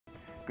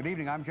Good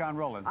evening, I'm John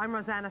Rowland. I'm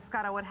Rosanna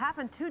Scotto. What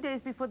happened 2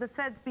 days before the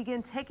feds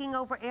begin taking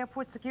over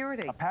airport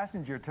security? A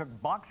passenger took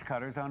box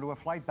cutters onto a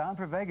flight bound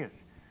for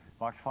Vegas.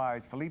 Fox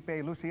 5's Felipe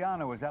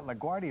Luciano is at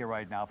LaGuardia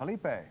right now.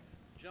 Felipe.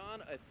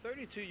 John, a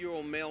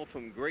 32-year-old male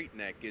from Great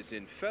Neck is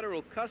in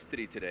federal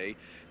custody today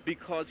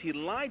because he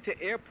lied to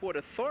airport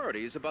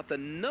authorities about the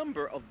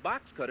number of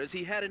box cutters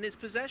he had in his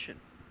possession.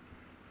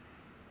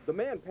 The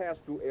man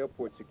passed through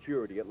airport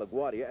security at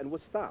LaGuardia and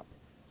was stopped.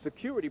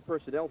 Security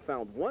personnel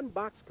found one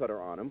box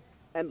cutter on him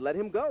and let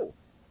him go.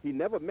 He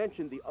never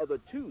mentioned the other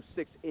two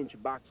 6-inch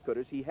box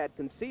cutters he had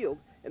concealed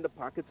in the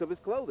pockets of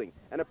his clothing,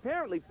 and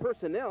apparently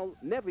personnel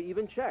never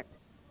even checked.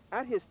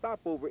 At his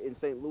stopover in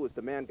St. Louis,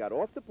 the man got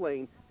off the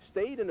plane,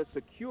 stayed in a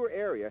secure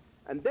area,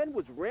 and then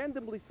was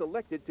randomly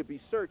selected to be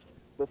searched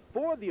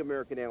before the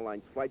American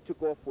Airlines flight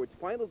took off for its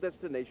final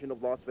destination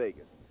of Las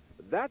Vegas.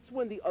 That's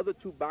when the other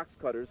two box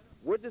cutters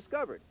were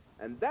discovered,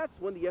 and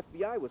that's when the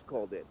FBI was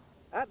called in.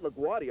 At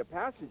LaGuardia,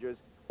 passengers,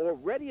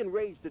 already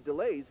enraged at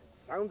delays,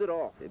 sounded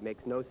off. It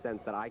makes no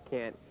sense that I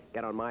can't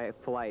get on my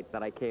flight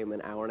that I came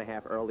an hour and a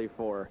half early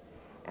for,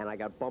 and I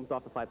got bumped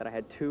off the flight that I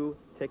had 2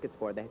 tickets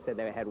for. They said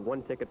they had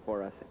 1 ticket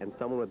for us, and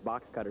someone with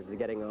box cutters is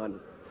getting on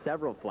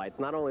several flights,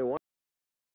 not only one.